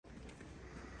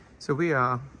So we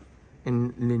are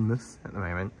in Lynmouth at the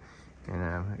moment, and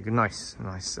a nice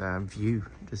view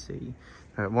to see.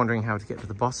 Wondering how to get to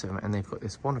the bottom, and they've got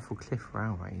this wonderful cliff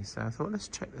railway. So I thought, let's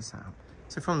check this out.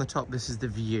 So from the top, this is the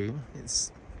view.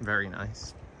 It's very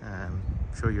nice. I'm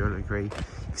sure you'll agree. You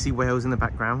can see Wales in the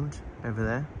background over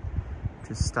there,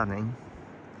 just stunning.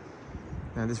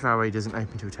 Now this railway doesn't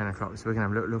open till 10 o'clock, so we're gonna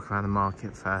have a little look around the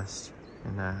market first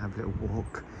and have a little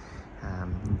walk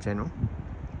in general.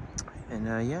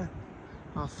 And yeah,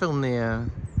 I'll film the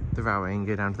railway and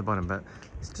go down to the bottom, but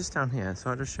it's just down here, so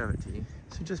I'll just show it to you.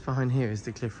 So just behind here is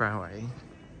the cliff railway.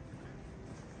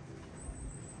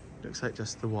 Looks like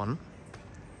just the one.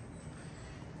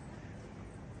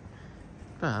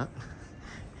 But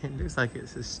it looks like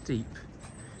it's a steep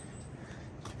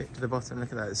bit to the bottom.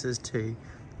 Look at that, it says 2.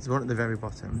 There's one at the very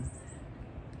bottom.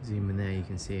 Zoom in there, you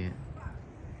can see it.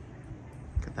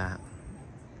 Look at that.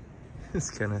 It's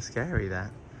kind of scary,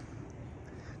 that.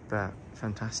 But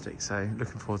fantastic, so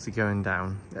looking forward to going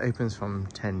down. It opens from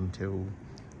 10 till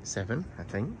 7, I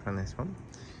think, on this one.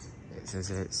 It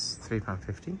says it's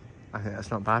 £3.50. I think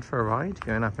that's not bad for a ride,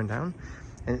 going up and down.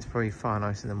 And it's probably far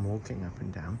nicer than walking up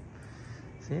and down.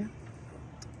 So yeah,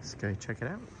 let's go check it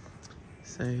out.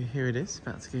 So here it is,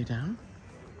 about to go down.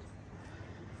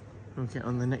 We'll get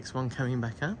on the next one coming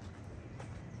back up.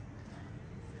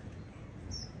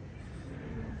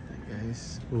 There it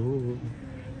goes. Ooh.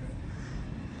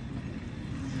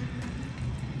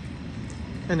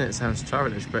 I know it sounds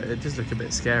childish, but it does look a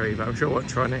bit scary, but I'm sure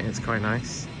once you're on it, it's quite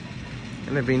nice.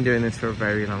 And they've been doing this for a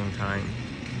very long time.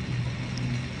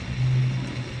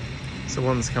 So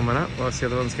one's coming up whilst the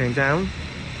other one's going down.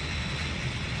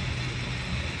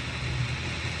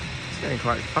 It's going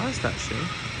quite fast, actually.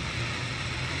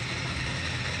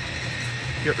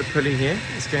 You've got the pulley here,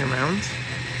 it's going round.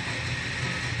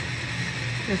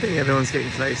 I think the other one's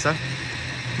getting closer.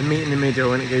 The meet in the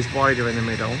middle, and it goes wider in the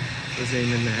middle. We'll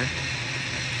zoom in there.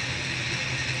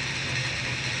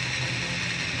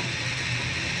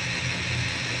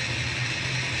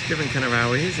 Different kind of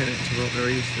railway, isn't it, to what we're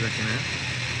used to looking at,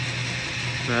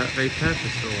 but very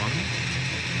purposeful one.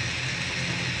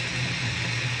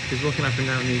 Because walking up and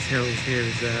down these hills here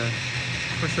is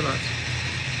quite a lot.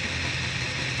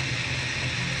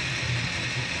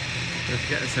 Let's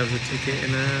get ourselves a ticket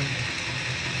and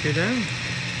go down.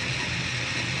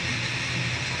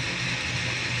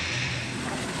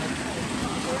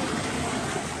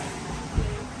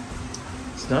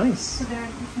 It's nice. So there are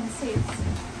different seats.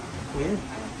 Yeah.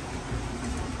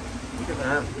 Look at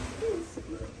that.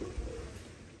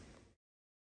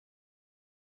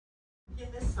 Yeah,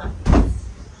 this side.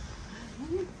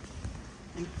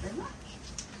 Thank you very much.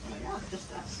 Oh yeah, just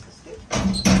that's good.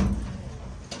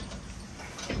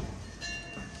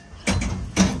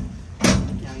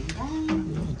 Going down.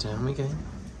 Yeah, down we go.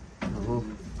 Oh.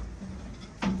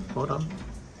 Hold on.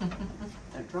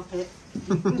 Don't drop it.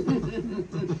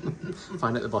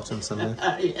 Find at the bottom somewhere.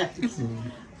 Yeah.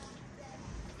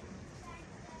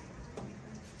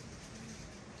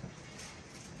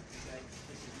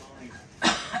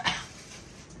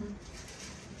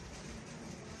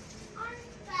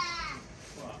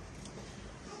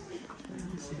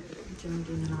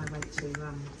 Jordan and I went to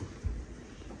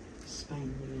Spain,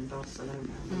 we were in Barcelona, and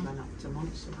we went up to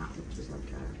Montserrat, which is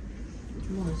like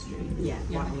a Monastery. yeah,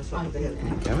 right on the top of the hill.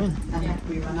 Going. And then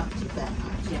we went up to there,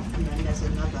 and then there's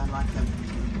another like a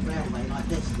railway like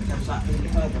this that goes up even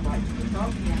further right to the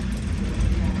top. Yeah.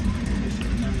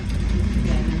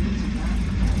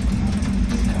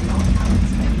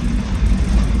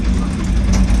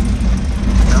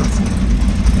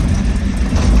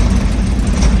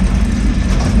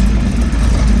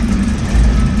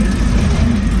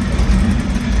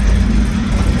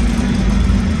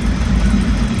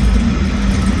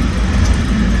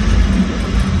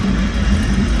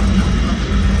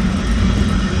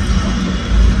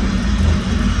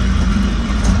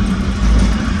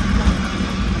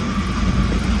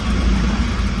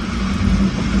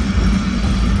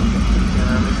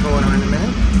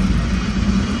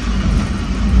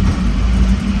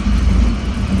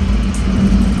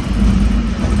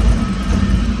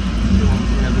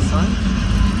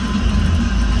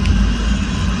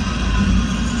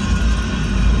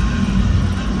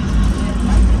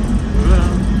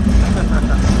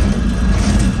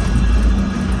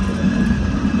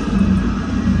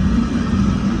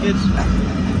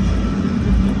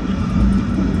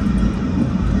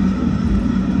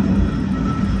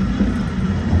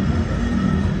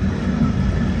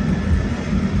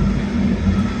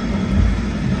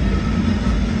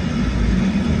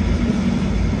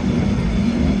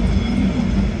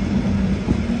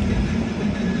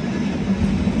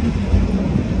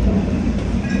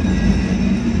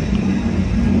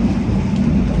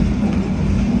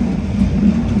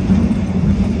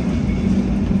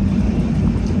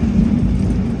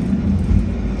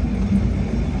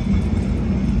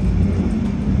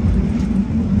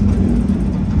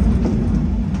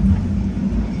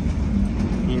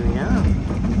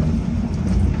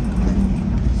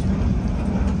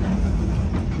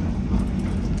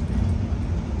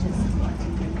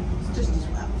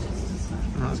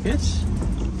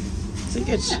 Is it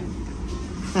good?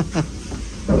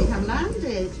 We have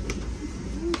landed.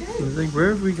 I was like, where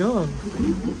have we gone?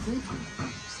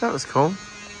 So that was cool.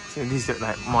 So these look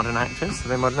like modern actors. Are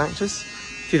they modern actors?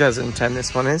 2010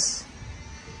 this one is.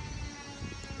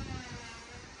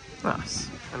 That's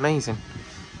amazing.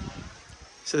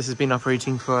 So this has been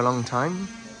operating for a long time.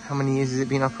 How many years has it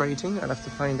been operating? I'll have to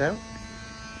find out.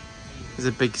 There's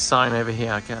a big sign over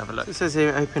here, I can have a look. It says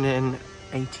here opened in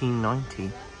 1890.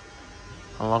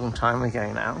 A long time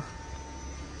ago now.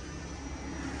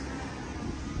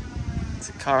 There's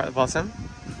a car at the bottom.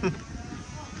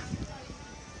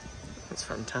 That's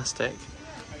fantastic.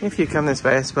 If you come this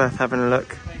way, it's worth having a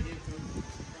look.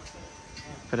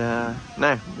 But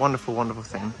no, wonderful, wonderful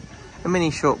thing. A mini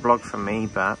short vlog from me,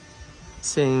 but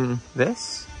seeing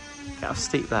this, look how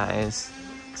steep that is.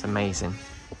 It's amazing.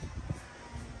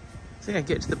 So yeah,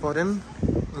 get to the bottom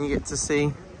and you get to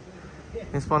see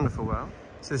this wonderful world.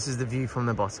 So this is the view from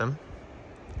the bottom.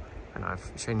 And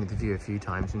I've shown you the view a few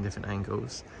times in different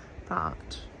angles,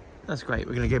 but that's great.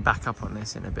 We're gonna go back up on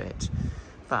this in a bit.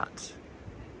 But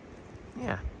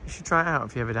yeah, you should try it out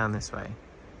if you're ever down this way.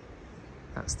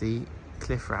 That's the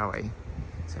Cliff Railway.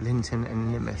 So Lynton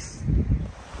and Lynmouth.